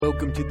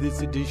welcome to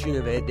this edition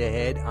of Head to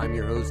Head. I'm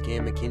your host,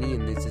 Cam McKinney,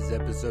 and this is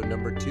episode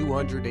number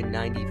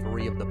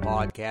 293 of the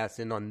podcast.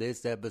 And on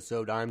this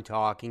episode, I'm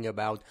talking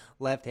about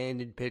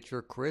left-handed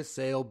pitcher Chris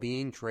Sale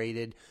being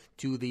traded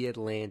to the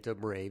Atlanta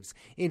Braves.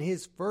 In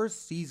his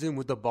first season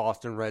with the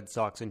Boston Red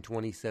Sox in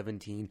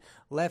 2017,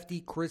 lefty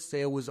Chris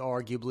Sale was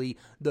arguably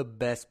the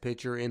best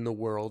pitcher in the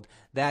world.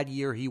 That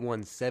year, he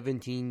won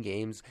 17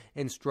 games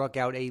and struck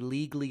out a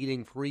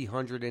league-leading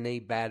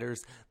 308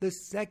 batters, the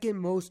second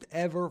most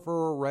ever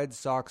for a Red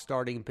Sox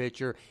starting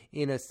pitcher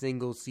in a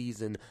single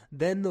season.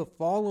 Then the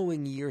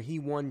following year, he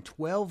won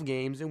 12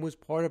 games and was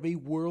part of a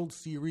World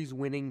Series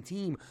winning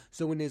team.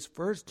 So in his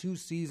first two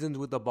seasons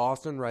with the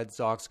Boston Red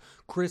Sox,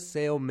 Chris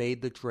Sale made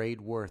the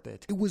trade worth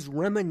it. It was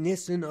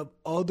reminiscent of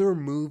other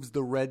moves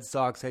the Red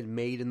Sox had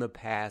made in the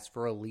past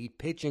for elite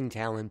pitching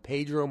talent.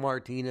 Pedro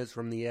Martinez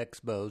from the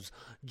Expos,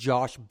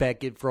 Josh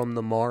Beckett from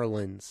the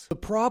Marlins. The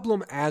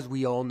problem, as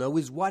we all know,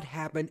 is what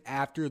happened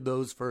after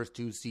those first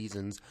two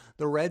seasons.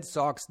 The Red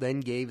Sox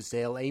then gave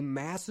Sale a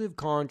massive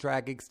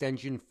contract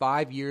extension,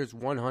 5 years,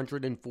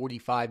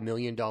 $145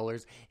 million,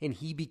 and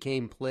he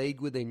became plagued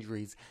with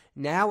injuries.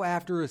 Now,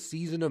 after a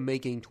season of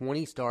making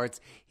 20 starts,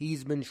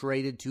 he's been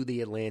traded to the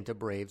Atlanta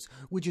Braves,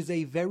 which is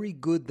a very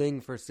good thing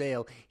for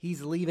Sale.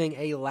 He's leaving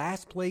a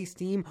last-place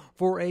team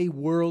for a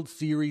World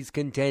Series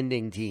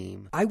contending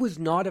team. I was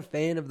not a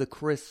fan of the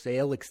Chris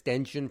Sale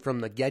extension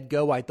from the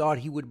get-go. I thought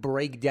he would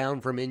break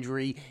down from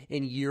injury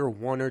in year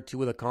 1 or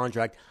 2 of the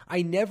contract.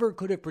 I never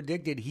could have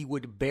predicted he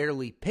would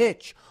barely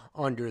pitch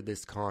under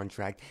this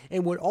contract.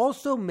 And what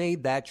also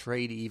made that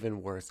trade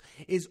even worse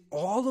is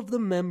all of the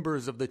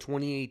members of the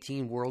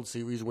 2018 World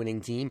Series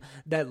winning team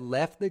that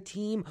left the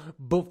team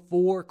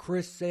before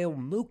Chris Sale.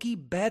 Mookie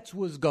Betts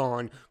was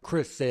gone,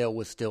 Chris Sale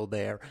was still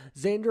there.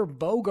 Xander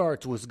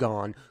Bogaerts was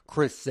gone,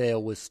 Chris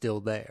Sale was still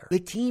there. The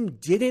team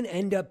didn't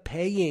end up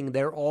paying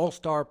their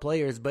all-star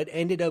players, but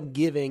ended up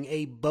giving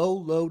a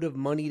boatload of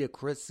money to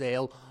Chris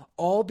Sale,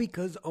 all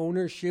because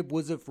ownership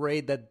was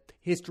afraid that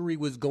history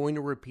was going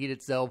to repeat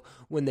itself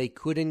when they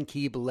couldn't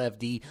keep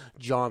lefty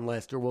Jon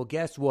Lester. Well,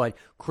 guess what?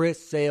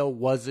 Chris Sale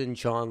wasn't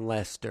Jon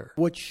Lester.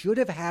 What should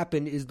have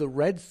happened is the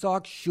Red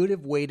Sox should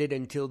have waited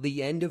until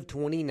the end of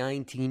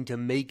 2019 to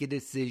make a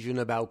decision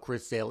about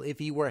Chris Sale. If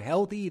he were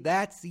healthy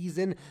that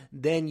season,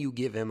 then you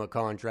give him a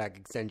contract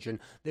extension.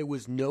 There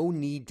was no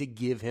need to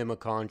give him a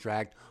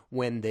contract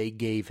when they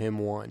gave him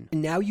one.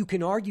 And now you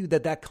can argue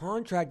that that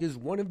contract is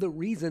one of the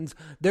reasons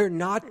they're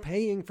not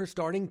paying for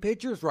starting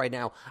pitchers right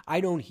now.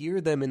 I don't hear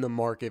them in the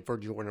market for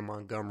Jordan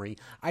Montgomery.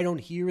 I don't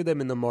hear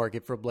them in the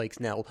market for Blake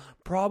Snell,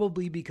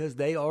 probably because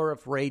they are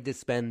afraid to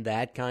spend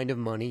that kind of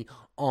money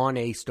on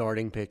a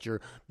starting pitcher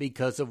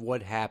because of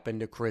what happened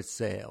to Chris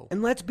Sale.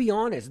 And let's be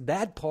honest,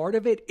 that part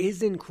of it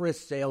isn't Chris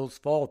Sale's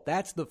fault.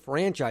 That's the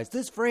franchise.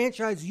 This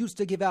franchise used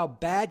to give out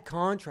bad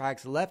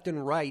contracts left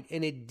and right,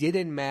 and it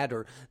didn't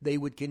matter. They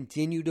would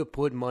continue to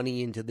put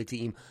money into the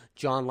team.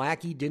 John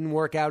Lackey didn't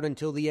work out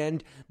until the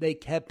end. They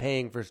kept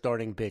paying for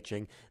starting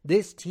pitching.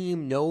 This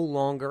team no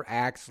longer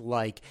acts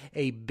like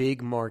a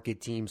big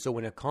market team. So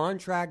when a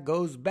contract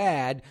goes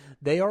bad,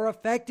 they are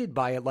affected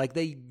by it like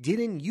they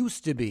didn't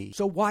used to be.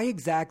 So why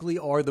exactly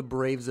are the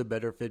Braves a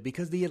better fit?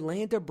 Because the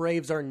Atlanta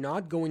Braves are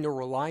not going to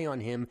rely on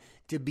him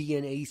to be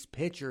an ace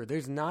pitcher.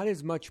 There's not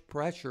as much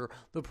pressure.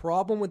 The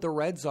problem with the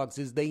Red Sox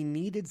is they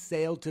needed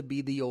Sale to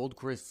be the old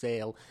Chris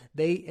Sale.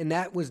 And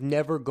that was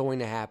never going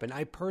to happen.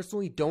 I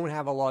personally don't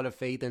have a lot of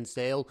faith in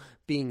Sale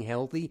being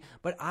healthy,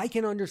 but I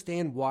can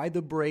understand why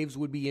the Braves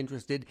would be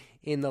interested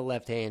in the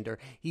left-hander.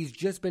 He's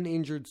just been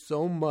injured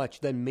so much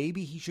that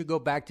maybe he should go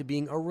back to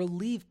being a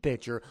relief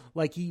pitcher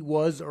like he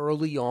was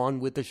early on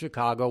with the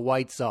Chicago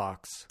White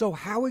Sox. So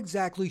how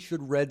exactly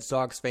should Red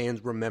Sox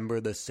fans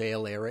remember the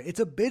Sale era? It's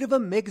a bit of a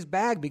mixed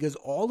bag because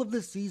all of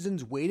the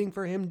seasons waiting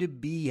for him to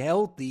be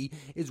healthy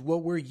is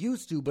what we're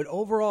used to, but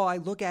overall I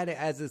look at it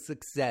as a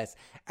success.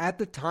 At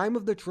the time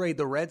of the trade,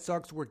 the Red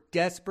Sox were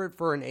desperate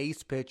for an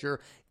ace pitcher.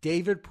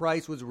 David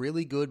Price was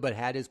really good but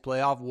had his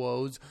playoff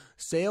woes.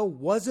 Sale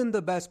wasn't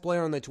the best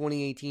player on the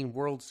 2018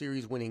 World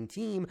Series winning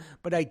team,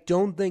 but I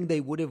don't think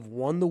they would have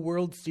won the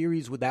World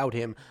Series without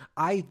him.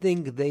 I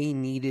think they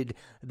needed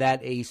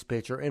that ace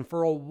pitcher, and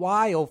for a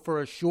while,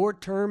 for a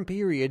short-term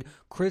period,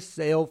 Chris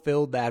Sale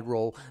filled that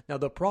role. Now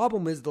the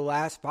problem is the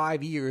last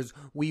 5 years,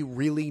 we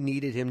really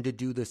needed him to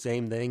do the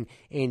same thing,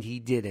 and he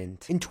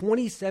didn't. In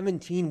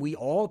 2017, we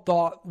all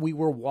thought we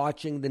were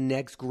watching the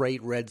next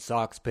great Red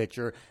Sox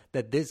pitcher,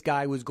 that this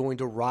guy was going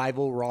to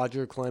rival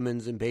Roger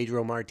Clemens and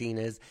Pedro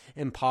Martinez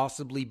and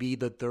possibly be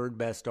the third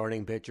best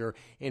starting pitcher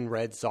in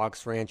Red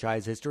Sox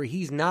franchise history.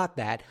 He's not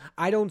that.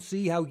 I don't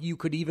see how you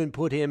could even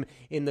put him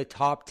in the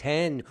top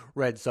 10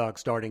 Red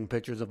Sox starting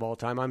pitchers of all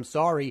time. I'm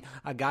sorry,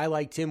 a guy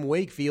like Tim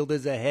Wakefield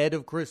is ahead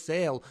of Chris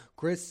Sale.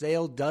 Chris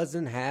Sale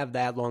doesn't have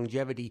that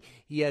longevity.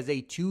 He has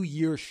a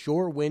 2-year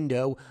short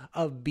window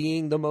of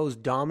being the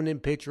most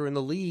dominant pitcher in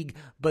the league,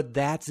 but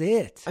that's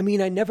it. I mean,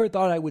 I never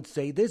thought I would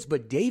say this,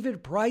 but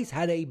David Price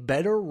had a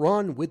better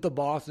run with the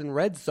Boston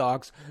Red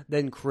Sox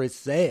than Chris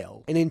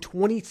Sale. And in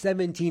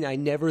 2017, I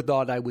never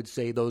thought I would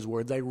say those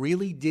words. I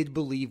really did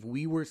believe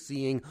we were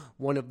seeing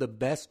one of the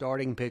best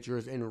starting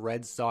pitchers in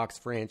Red Sox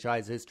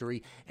franchise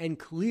history, and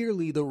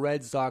clearly the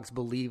Red Sox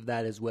believed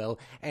that as well,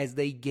 as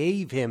they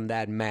gave him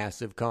that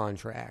massive contract.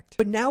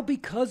 But now,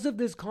 because of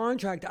this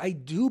contract, I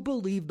do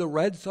believe the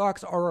Red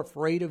Sox are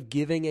afraid of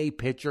giving a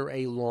pitcher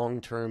a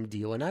long-term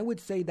deal, and I would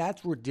say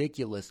that's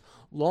ridiculous.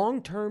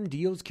 Long-term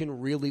deals can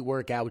really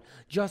work out.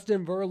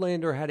 Justin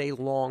Verlander had a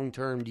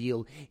long-term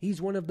deal. He's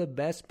one of the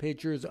best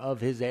pitchers of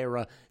his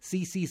era.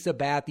 CC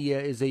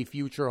Sabathia is a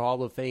future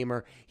Hall of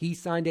Famer. He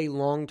signed a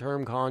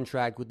long-term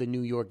contract with the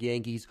New York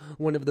Yankees,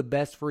 one of the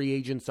best free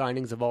agent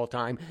signings of all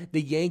time.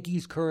 The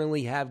Yankees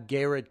currently have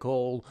Garrett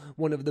Cole,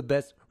 one of the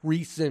best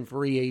recent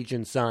free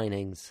agent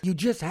signings. You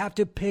just have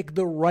to pick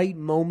the right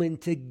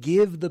moment to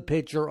give the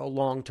pitcher a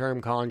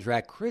long-term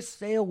contract. Chris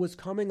Sale was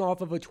coming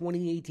off of a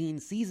 2018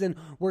 season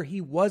where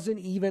he wasn't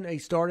even a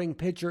starting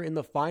pitcher in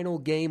the final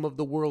game of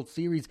the World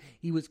Series.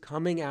 He was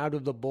coming out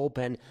of the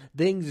bullpen.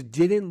 Things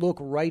didn't look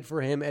right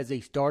for him as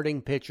a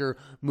starting pitcher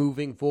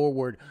moving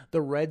forward.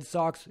 The Red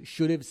Sox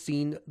should have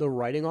seen the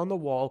writing on the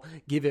wall,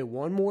 give it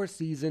one more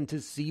season to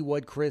see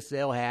what Chris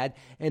Sale had,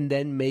 and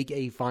then make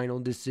a final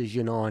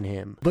decision on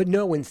him. But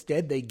no,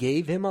 instead they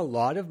gave him a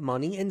lot of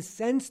money, and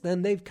since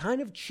then they've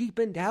kind of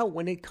cheapened out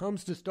when it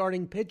comes to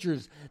starting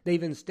pitchers.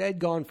 They've instead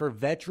gone for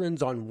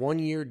veterans on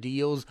one-year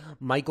deals,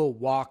 Michael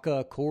Wacha,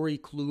 Corey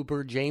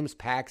Kluber, James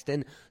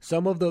Paxton.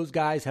 Some of those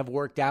guys have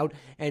worked out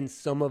and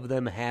some of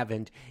them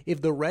haven't.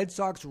 If the Red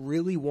Sox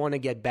really want to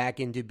get back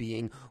into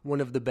being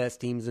one of the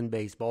best teams in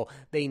baseball,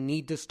 they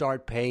need to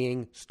start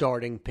paying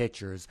starting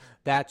pitchers.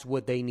 That's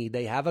what they need.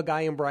 They have a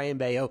guy in Brayan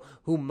Bello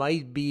who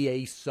might be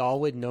a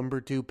solid number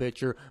 2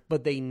 pitcher,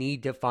 but they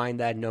need to find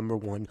that number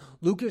 1.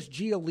 Lucas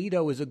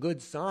Giolito is a good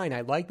sign.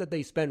 I like that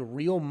they spent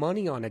real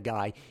money on a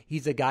guy.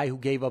 He's a guy who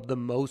gave up the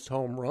most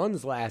home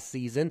runs last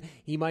season.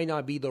 He might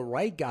not be the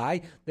right guy.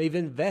 They've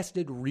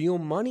invested real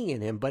money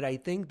in him, but I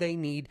think they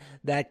need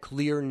that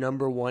clear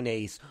number 1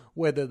 ace.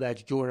 Whether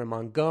that's Jordan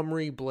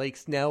Montgomery, Blake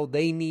Snell,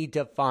 they need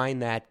to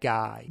find that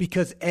guy.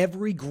 Because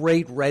every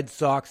great Red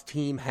Sox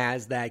team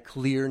has that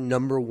clear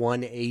number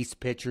 1 ace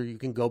pitcher. You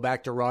can go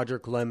back to Roger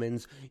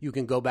Clemens. You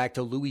can go back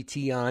to Louis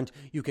Tiant.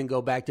 You can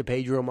go back to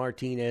Pedro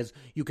Martinez.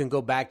 You can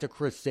go back to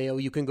Chris Sale.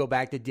 You can go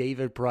back to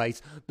David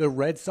Price. The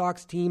Red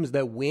Sox teams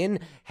that win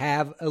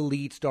have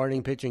elite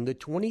starting pitching. The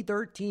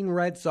 2013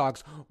 Red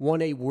Sox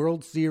won a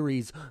World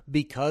Series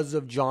because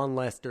of Jon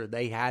Lester.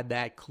 They had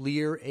that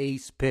clear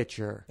ace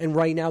pitcher. And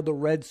right now the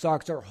Red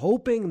Sox are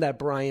hoping that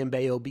Brayan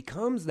Bello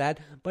becomes that,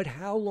 but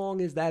how long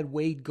is that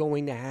wait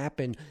going to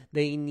happen?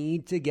 They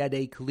need to get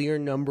a clear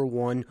number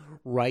 1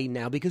 right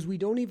now, because we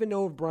don't even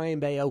know if Brayan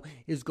Bello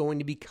is going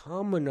to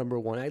become a number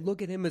 1. I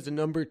look at him as a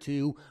number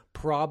 2,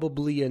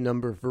 probably a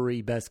number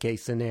 3 best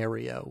case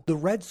scenario. The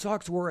Red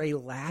Sox were a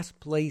last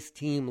place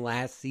team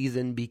last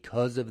season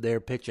because of their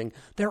pitching.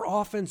 Their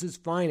offense is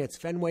fine. It's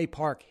Fenway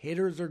Park.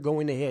 Hitters are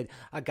going to hit.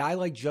 A guy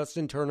like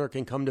Justin Turner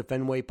can come to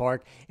Fenway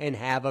Park and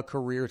have a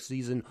career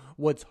season.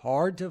 What's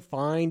hard to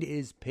find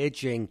is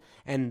pitching,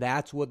 and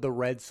that's what the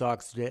Red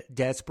Sox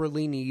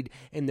desperately need,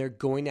 and they're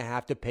going to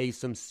have to pay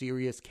some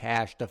serious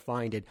cash to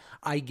find it.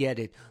 I get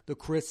it. The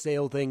Chris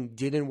Sale thing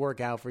didn't work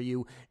out for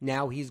you.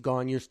 Now he's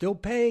gone. You're still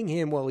paying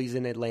him while he's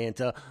in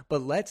Atlanta,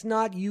 but let's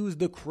not use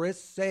the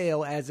Chris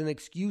Sale as an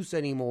excuse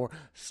anymore.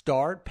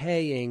 Start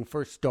paying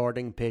for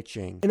starting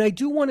pitching. And I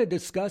do want to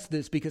discuss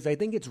this because I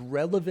think it's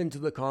relevant to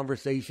the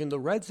conversation. The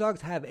Red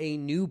Sox have a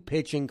new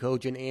pitching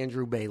coach in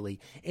Andrew Bailey.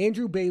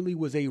 Andrew Bailey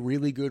was a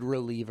really good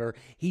reliever.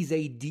 He's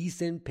a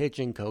decent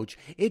pitching coach.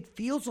 It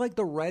feels like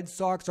the Red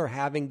Sox are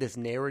having this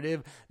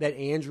narrative that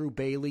Andrew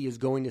Bailey is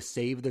going to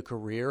save the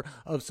career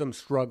of some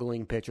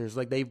struggling pitchers.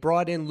 Like, they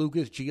brought in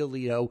Lucas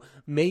Giolito.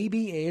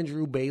 Maybe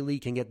Andrew Bailey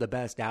can get the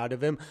best out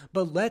of him,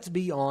 but let's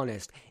be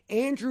honest.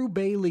 Andrew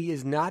Bailey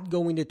is not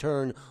going to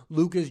turn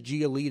Lucas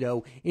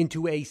Giolito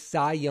into a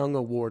Cy Young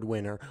Award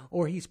winner,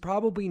 or he's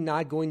probably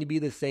not going to be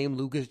the same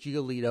Lucas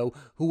Giolito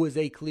who was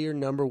a clear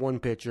number 1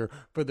 pitcher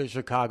for the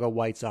Chicago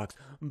White Sox.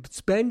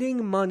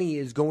 Spending money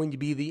is going to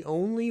be the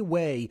only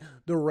way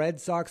the Red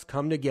Sox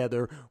come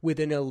together with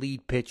an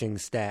elite pitching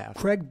staff.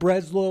 Craig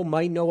Breslow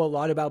might know a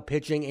lot about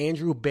pitching.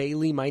 Andrew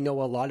Bailey might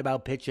know a lot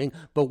about pitching,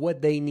 but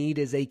what they need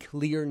is a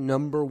clear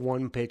number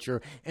 1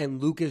 pitcher,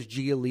 and Lucas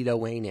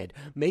Giolito ain't it.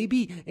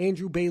 Maybe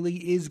Andrew Bailey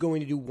is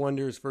going to do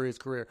wonders for his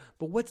career,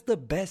 but what's the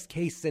best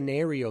case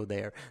scenario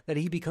there? That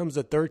he becomes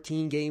a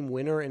 13-game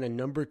winner and a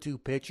number 2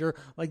 pitcher?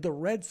 Like, the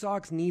Red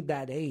Sox need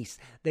that ace.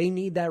 They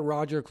need that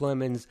Roger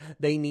Clemens.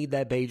 They need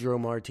that Pedro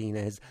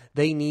Martinez.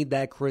 They need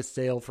that Chris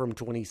Sale from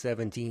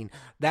 2017.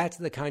 That's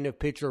the kind of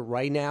pitcher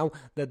right now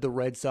that the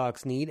Red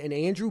Sox need, and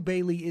Andrew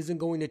Bailey isn't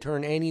going to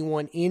turn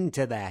anyone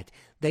into that.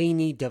 They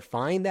need to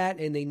find that,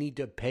 and they need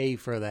to pay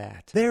for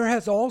that. There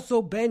has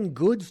also been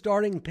good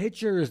starting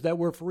pitchers that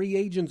were free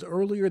agents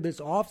earlier this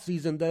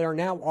offseason that are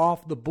now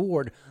off the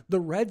board. The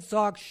Red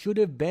Sox should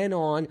have been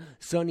on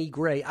Sonny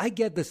Gray. I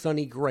get the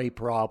Sonny Gray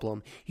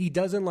problem. He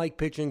doesn't like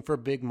pitching for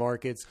big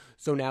markets,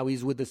 so now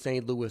he's with the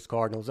St. Louis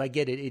Cardinals. I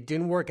get it. It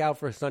didn't work out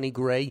for Sonny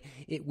Gray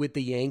with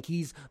the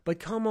Yankees, but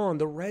come on,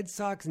 the Red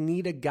Sox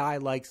need a guy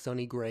like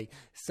Sonny Gray.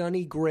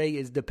 Sonny Gray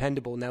is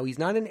dependable. Now, he's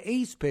not an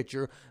ace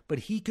pitcher, but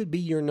he could be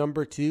your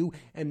number 2,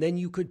 and then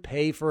you could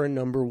pay for a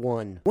number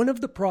 1. One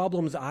of the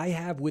problems I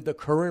have with the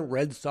current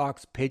Red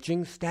Sox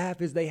pitching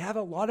staff is they have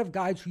a lot of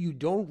guys who you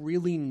don't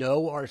really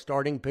know are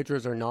starting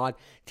pitchers or not.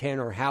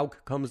 Tanner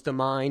Houck comes to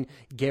mind.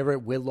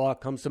 Garrett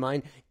Whitlock comes to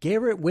mind.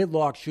 Garrett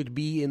Whitlock should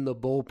be in the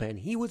bullpen.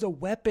 He was a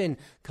weapon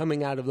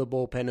coming out of the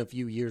bullpen a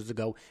few years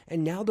ago,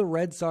 and now the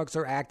Red Sox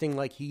are acting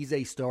like he's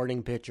a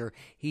starting pitcher.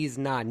 He's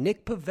not.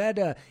 Nick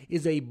Pivetta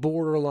is a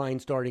borderline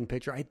starting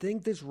pitcher. I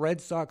think this Red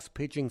Sox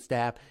pitching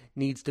staff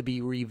needs to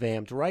be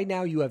revamped. Right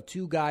now, you have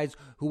 2 guys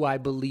who I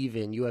believe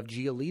in. You have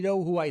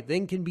Giolito, who I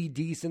think can be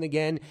decent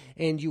again,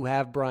 and you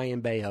have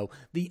Brian Bajo.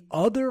 The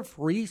other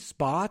free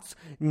spots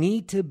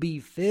need to be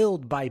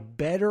filled by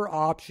better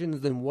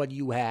options than what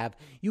you have.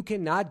 You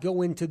cannot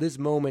go into this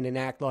moment and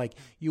act like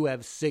you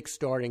have 6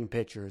 starting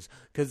pitchers,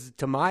 because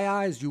to my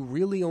eyes, you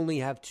really only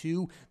have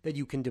 2 that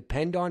you can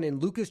depend on,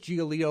 and Lucas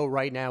Giolito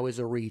right now is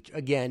a reach.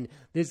 Again,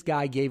 this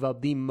guy gave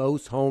up the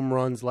most home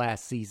runs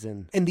last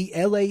season. And the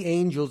LA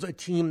Angels, a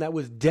team that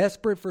was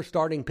desperate for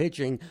starting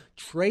pitching,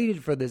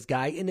 traded for this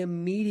guy and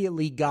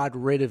immediately got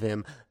rid of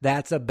him.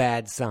 That's a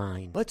bad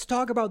sign. Let's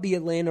talk about the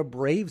Atlanta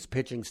Braves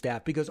pitching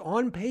staff, because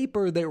on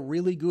paper, they're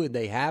really good.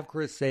 They have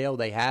Chris Sale,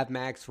 they have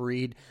Max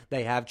Fried,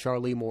 they have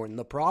Charlie Morton.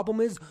 The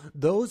problem is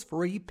those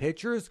free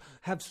pitchers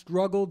have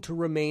struggled to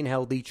remain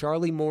healthy.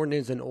 Charlie Morton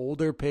is an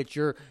older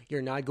pitcher.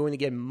 You're not going to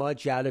get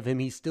much out of him.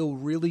 He's still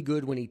really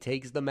good when he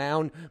takes the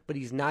mound, but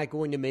he's not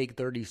going to make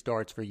 30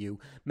 starts for you.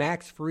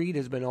 Max Fried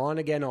has been on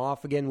again,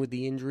 off again with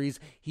the injuries.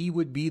 He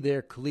would be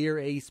their clear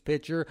ace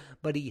pitcher,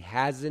 but he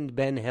hasn't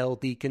been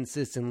healthy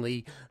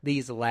consistently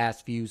these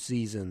last few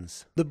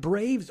seasons. The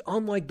Braves,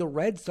 unlike the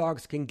Red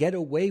Sox, can get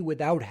away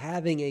without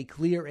having a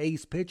clear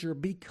ace pitcher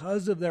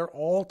because of their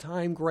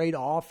all-time great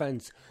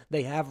offense.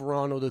 They have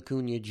Ronald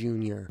Acuna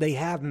Jr. They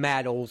have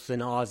Matt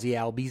Olson, Ozzie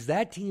Albies.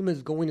 That team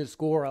is going to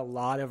score a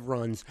lot of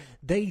runs.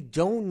 They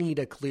don't need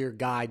a clear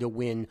guy to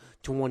win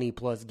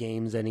 20-plus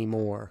games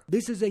anymore.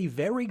 This is a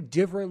very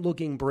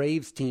different-looking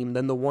Braves team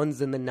than the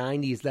ones in the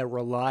 90s that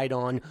relied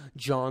on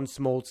John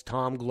Smoltz,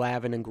 Tom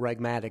Glavine, and Greg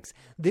Maddux.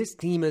 This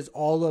team is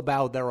all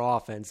about their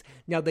offense.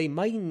 Now, they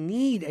might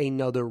need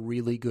another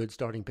really good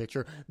starting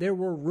pitcher. There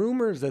were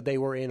rumors that they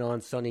were in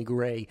on Sonny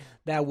Gray.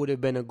 That would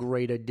have been a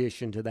great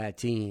addition to that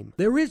team.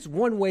 There is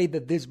one way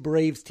that this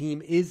Braves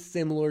team is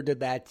similar to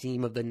that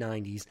team of the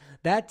 90s.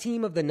 That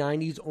team of the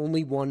 90s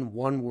only won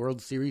 1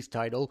 World Series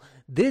title.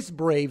 This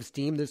Braves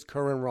team, this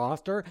current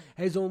roster,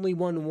 has only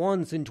won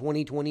once in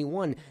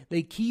 2021.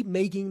 They keep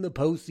making the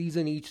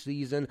postseason each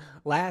season.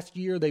 Last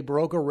year, they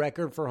broke a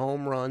record for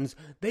home runs.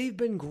 They've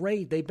been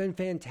great. They've been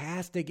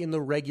fantastic in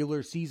the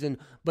regular season,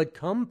 but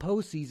come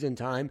postseason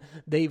time,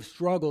 they've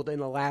struggled. In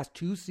the last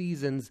 2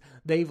 seasons,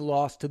 they've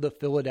lost to the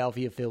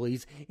Philadelphia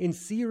Phillies in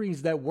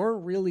series that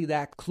weren't really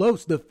that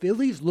close. The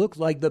Phillies look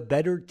like the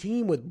better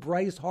team with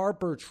Bryce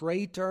Harper,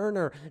 Trey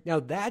Turner. Now,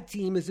 that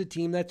team is a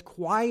team that's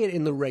quiet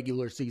in the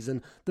regular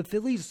season. The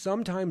Phillies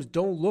sometimes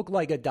don't look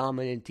like a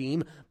dominant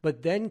team,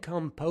 but then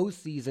come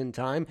postseason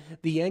time,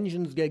 the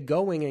engines get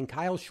going and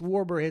Kyle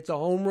Schwarber hits a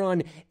home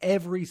run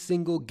every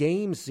single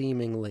game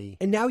seemingly.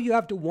 And now you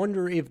have to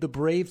wonder if the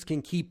Braves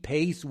can keep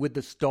pace with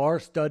the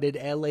star-studded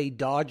LA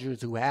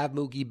Dodgers, who have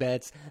Mookie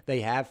Betts,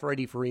 they have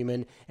Freddie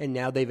Freeman, and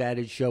now they've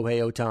added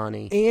Shohei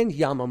Ohtani and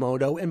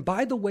Yamamoto. And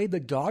by the way, the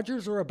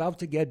Dodgers are about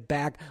to get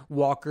back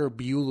Walker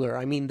Buehler.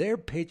 I mean, their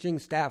pitching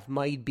staff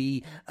might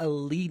be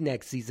elite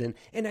next season.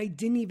 And I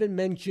didn't even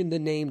mention the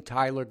name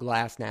Tyler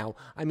Glasnow.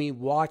 I mean,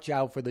 watch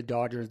out for the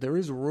Dodgers. There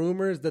is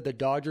rumors that the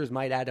Dodgers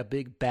might add a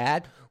big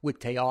bat with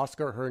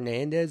Teoscar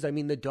Hernandez. I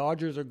mean, the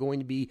Dodgers are going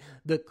to be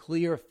the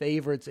clear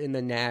favorites in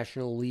the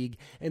National League,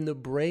 and the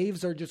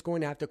Braves are just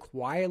going to have to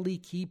quietly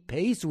keep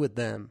pace with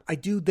them. I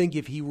do think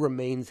if he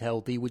remains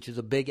healthy, which is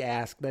a big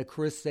ask, that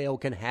Chris Sale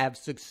can have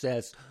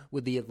success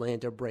with the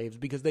Atlanta Braves,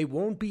 because they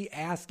won't be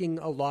asking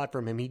a lot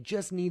from him. He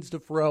just needs to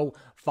throw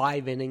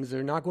 5 innings.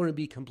 They're not going to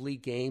be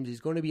complete games.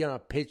 He's going to be on a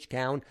pitch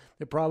count.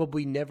 They're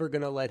probably never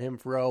going to let him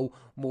throw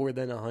more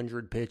than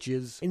 100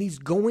 pitches. And he's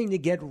going to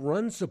get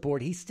run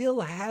support. He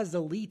still has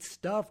elite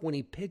stuff when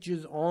he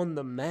pitches on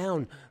the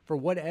mound. For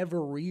whatever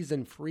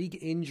reason, freak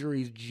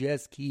injuries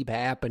just keep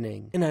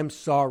happening. And I'm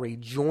sorry,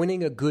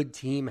 joining a good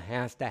team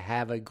has to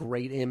have a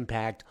great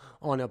impact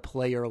on a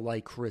player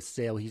like Chris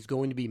Sale. He's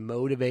going to be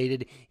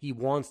motivated. He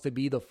wants to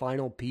be the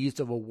final piece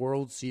of a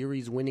World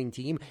Series winning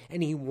team,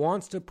 and he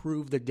wants to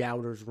prove the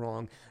doubters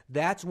wrong.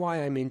 That's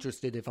why I'm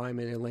interested, if I'm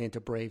an Atlanta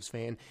Braves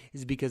fan,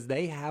 is because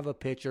they have a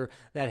pitcher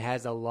that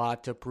has a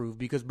lot to prove.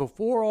 Because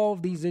before all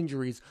of these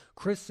injuries,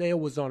 Chris Sale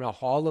was on a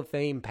Hall of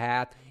Fame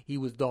path. He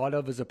was was thought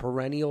of as a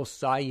perennial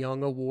Cy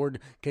Young Award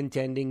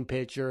contending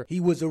pitcher. He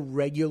was a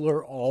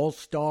regular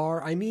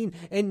all-star.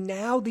 And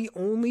now the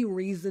only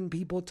reason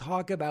people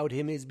talk about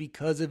him is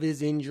because of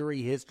his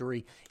injury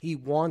history. He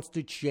wants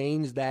to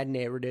change that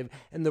narrative,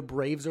 and the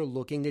Braves are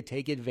looking to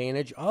take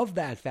advantage of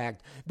that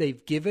fact.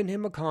 They've given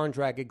him a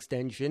contract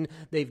extension.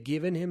 They've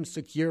given him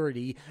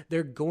security.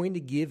 They're going to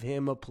give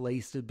him a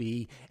place to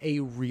be a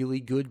really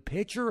good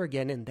pitcher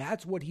again, and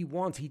that's what he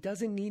wants. He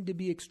doesn't need to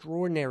be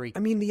extraordinary.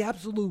 The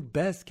absolute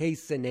best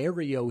case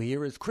scenario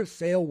here is Chris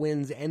Sale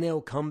wins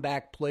NL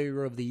Comeback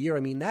Player of the Year.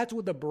 That's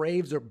what the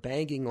Braves are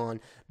banking on,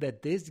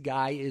 that this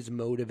guy is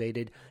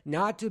motivated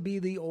not to be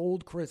the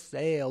old Chris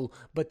Sale,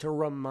 but to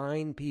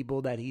remind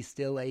people that he's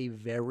still a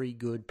very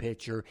good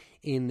pitcher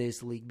in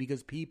this league,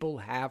 because people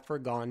have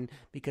forgotten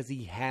because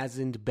he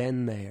hasn't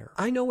been there.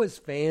 I know as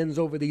fans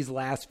over these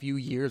last few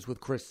years with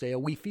Chris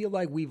Sale, we feel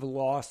like we've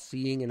lost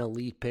seeing an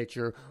elite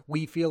pitcher.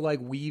 We feel like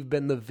we've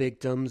been the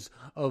victims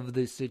of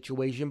this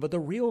situation, but the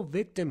real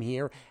victim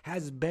here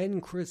has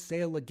been Chris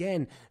Sale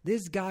again.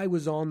 This guy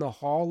was on the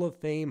Hall of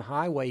Fame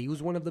highway. He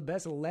was one of the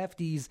best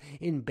lefties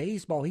in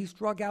baseball. He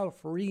struck out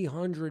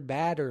 300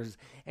 batters,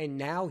 and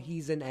now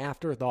he's an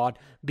afterthought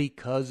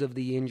because of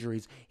the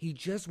injuries. He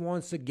just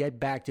wants to get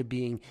back to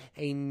being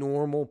a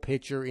normal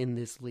pitcher in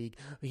this league.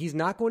 He's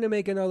not going to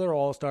make another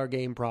All-Star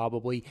game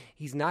probably.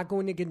 He's not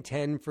going to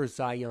contend for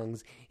Cy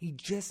Youngs. He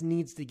just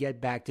needs to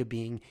get back to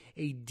being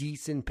a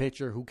decent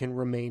pitcher who can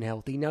remain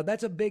healthy. Now,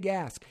 that's a big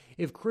ask.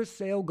 If Chris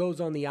Sale goes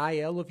on the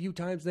IL a few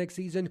times next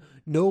season,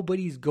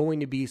 nobody's going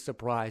to be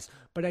surprised.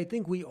 But I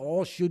think we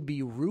all should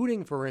be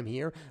rooting for him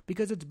here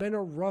because it's been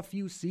a rough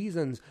few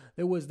seasons.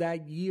 There was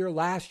that year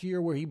last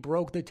year where he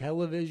broke the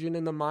television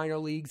in the minor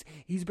leagues.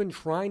 He's been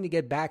trying to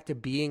get back to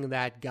being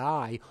that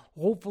guy.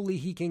 Hopefully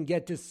he can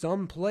get to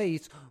some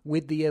place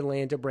with the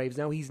Atlanta Braves.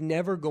 Now, he's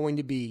never going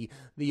to be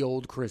the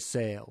old Chris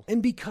Sale.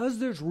 And because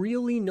there's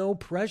really no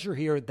pressure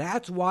here,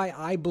 that's why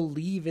I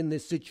believe in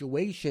this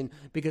situation,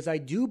 because I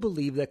do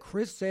believe that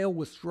Chris Sale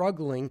was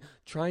struggling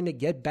trying to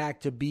get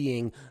back to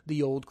being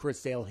the old Chris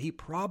Sale. He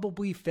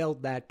probably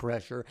felt that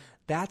pressure.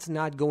 That's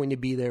not going to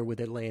be there with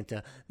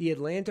Atlanta. The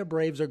Atlanta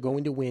Braves are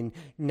going to win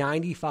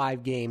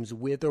 95 games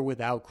with or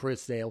without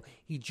Chris Sale.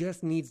 He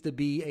just needs to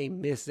be a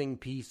missing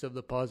piece of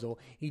the puzzle.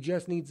 He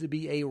just needs to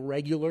be a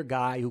regular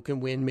guy who can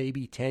win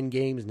maybe 10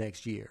 games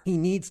next year. He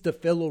needs to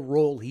fill a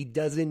role. He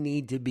doesn't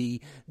need to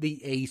be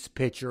the ace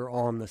pitcher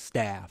on the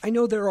staff. I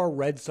know there are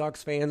Red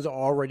Sox fans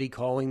already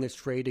calling this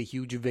trade a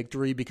huge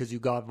victory because you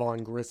got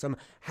Vaughn Grissom.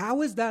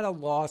 How is that a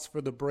loss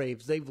for the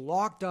Braves? They've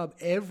locked up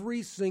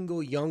every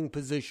single young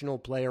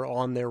positional player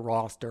on their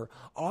roster.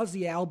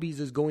 Ozzie Albies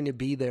is going to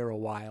be there a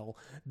while.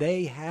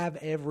 They have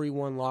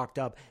everyone locked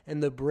up,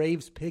 and the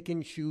Braves pick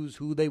and choose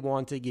who they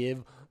want to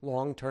give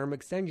long-term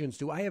extensions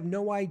to. I have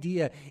no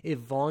idea if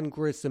Vaughn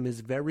Grissom is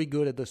very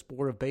good at the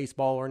sport of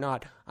baseball or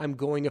not. I'm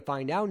going to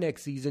find out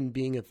next season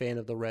being a fan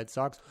of the Red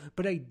Sox,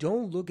 but I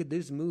don't look at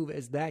this move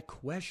as that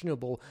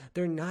questionable.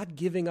 They're not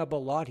giving up a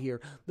lot here.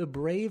 The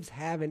Braves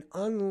have an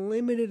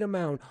unlimited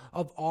amount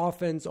of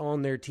offense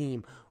on their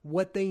team.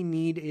 What they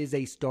need is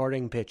a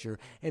starting pitcher,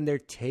 and they're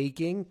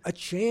taking a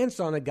chance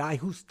on a guy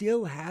who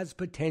still has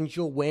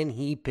potential when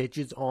he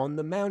pitches on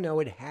the mound. Now,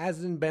 it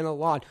hasn't been a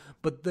lot,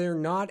 but they're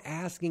not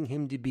asking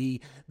him to be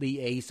the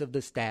ace of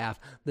the staff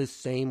the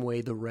same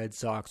way the Red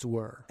Sox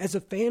were. As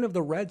a fan of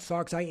the Red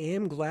Sox, I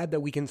am glad that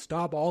we can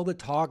stop all the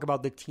talk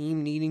about the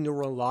team needing to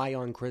rely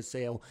on Chris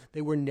Sale.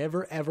 They were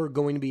never ever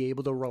going to be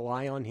able to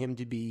rely on him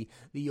to be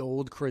the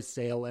old Chris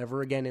Sale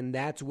ever again, and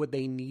that's what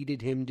they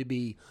needed him to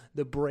be.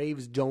 The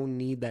Braves don't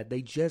need that.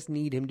 They just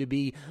need him to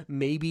be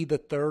maybe the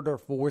third or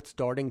fourth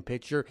starting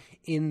pitcher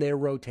in their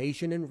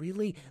rotation, and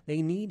really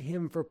they need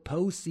him for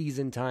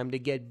postseason time to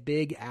get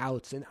big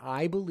outs, and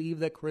I believe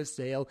that Chris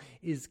Sale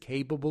is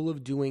capable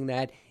of doing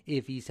that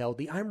if he's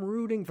healthy. I'm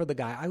rooting for the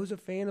guy. I was a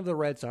fan of the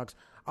Red Sox.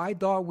 I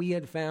thought we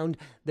had found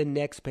the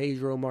next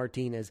Pedro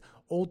Martinez.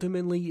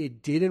 Ultimately,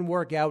 it didn't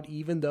work out,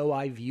 even though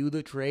I view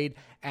the trade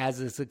as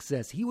a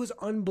success. He was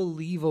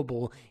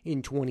unbelievable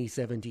in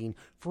 2017.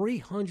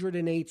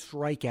 308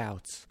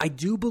 strikeouts. I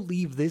do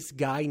believe this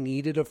guy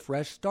needed a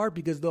fresh start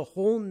because the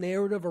whole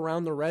narrative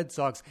around the Red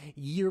Sox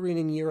year in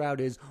and year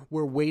out is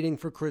we're waiting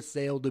for Chris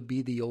Sale to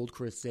be the old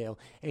Chris Sale.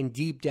 And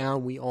deep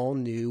down, we all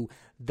knew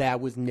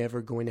that was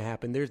never going to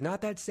happen. There's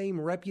not that same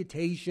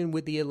reputation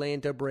with the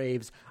Atlanta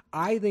Braves.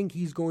 I think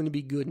he's going to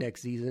be good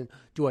next season.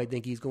 Do I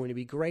think he's going to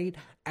be great?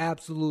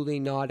 Absolutely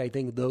not. I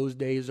think those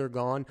days are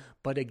gone.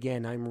 But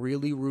again, I'm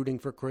really rooting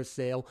for Chris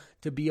Sale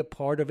to be a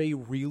part of a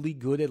really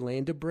good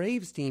Atlanta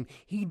Braves team.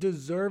 He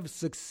deserves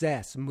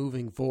success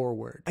moving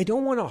forward. I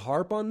don't want to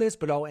harp on this,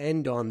 but I'll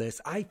end on this.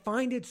 I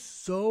find it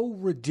so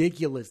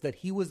ridiculous that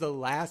he was the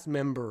last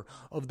member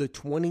of the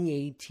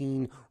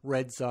 2018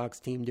 Red Sox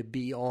team to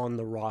be on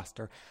the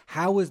roster.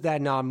 How is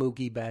that not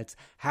Mookie Betts?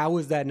 How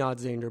is that not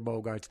Xander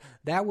Bogaerts?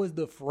 That was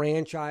the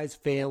franchise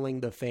failing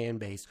the fan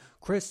base.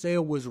 Chris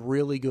Sale was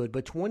really good,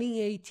 but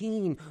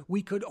 2018,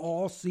 we could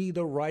all see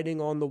the writing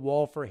on the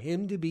wall. For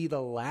him to be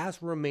the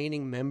last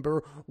remaining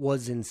member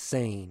was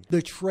insane.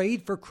 The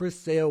trade for Chris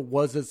Sale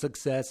was a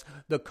success.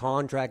 The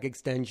contract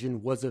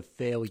extension was a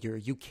failure.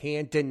 You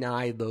can't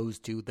deny those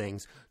two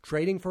things.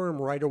 Trading for him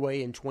right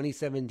away in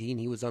 2017,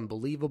 he was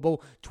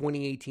unbelievable.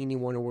 2018, he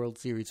won a World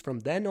Series. From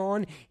then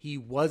on, he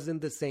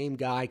wasn't the same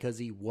guy because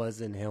he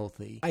wasn't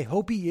healthy. I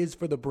hope he is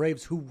for the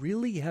Braves, who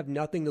really have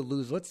nothing to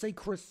lose. Let's say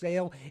Chris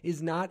Sale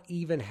is not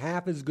even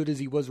half as good as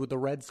he was with the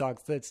Red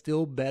Sox. That's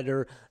still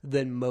better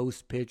than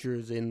most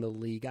pitchers in the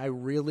league. I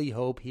really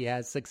hope he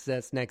has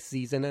success next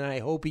season, and I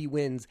hope he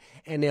wins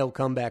NL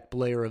Comeback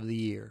Player of the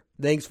Year.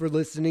 Thanks for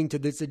listening to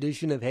this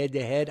edition of Head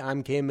to Head.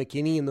 I'm Cam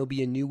McKinney, and there'll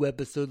be a new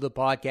episode of the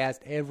podcast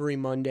every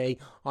Monday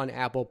on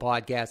Apple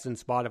Podcasts and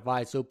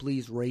Spotify, so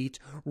please rate,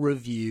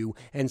 review,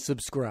 and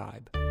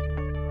subscribe.